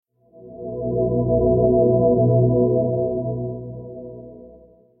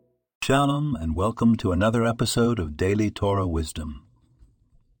Shalom and welcome to another episode of Daily Torah Wisdom.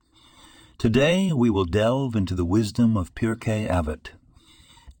 Today we will delve into the wisdom of Pirkei Avot,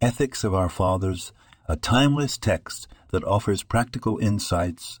 Ethics of Our Fathers, a timeless text that offers practical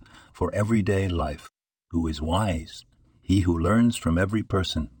insights for everyday life. Who is wise? He who learns from every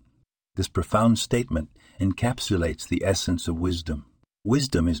person. This profound statement encapsulates the essence of wisdom.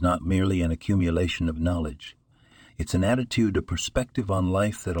 Wisdom is not merely an accumulation of knowledge. It's an attitude, a perspective on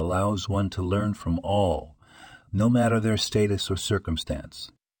life that allows one to learn from all, no matter their status or circumstance.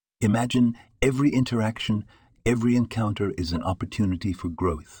 Imagine every interaction, every encounter is an opportunity for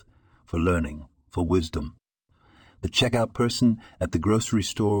growth, for learning, for wisdom. The checkout person at the grocery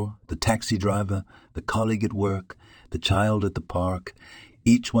store, the taxi driver, the colleague at work, the child at the park,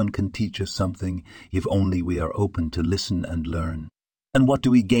 each one can teach us something if only we are open to listen and learn. And what do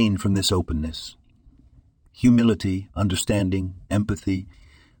we gain from this openness? Humility, understanding, empathy,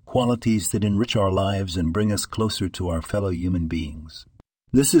 qualities that enrich our lives and bring us closer to our fellow human beings.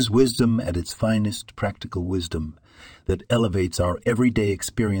 This is wisdom at its finest, practical wisdom that elevates our everyday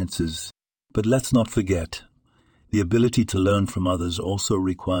experiences. But let's not forget, the ability to learn from others also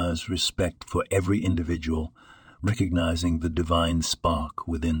requires respect for every individual, recognizing the divine spark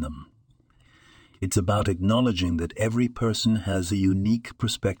within them. It's about acknowledging that every person has a unique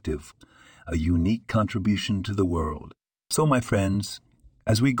perspective, a unique contribution to the world. So, my friends,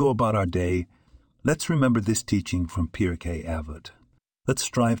 as we go about our day, let's remember this teaching from Pirkei Avot. Let's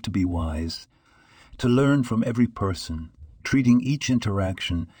strive to be wise, to learn from every person, treating each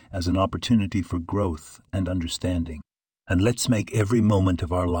interaction as an opportunity for growth and understanding. And let's make every moment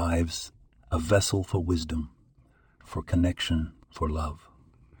of our lives a vessel for wisdom, for connection, for love.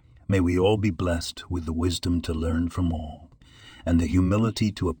 May we all be blessed with the wisdom to learn from all, and the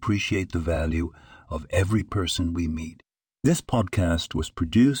humility to appreciate the value of every person we meet. This podcast was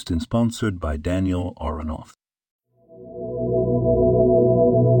produced and sponsored by Daniel Aronoff.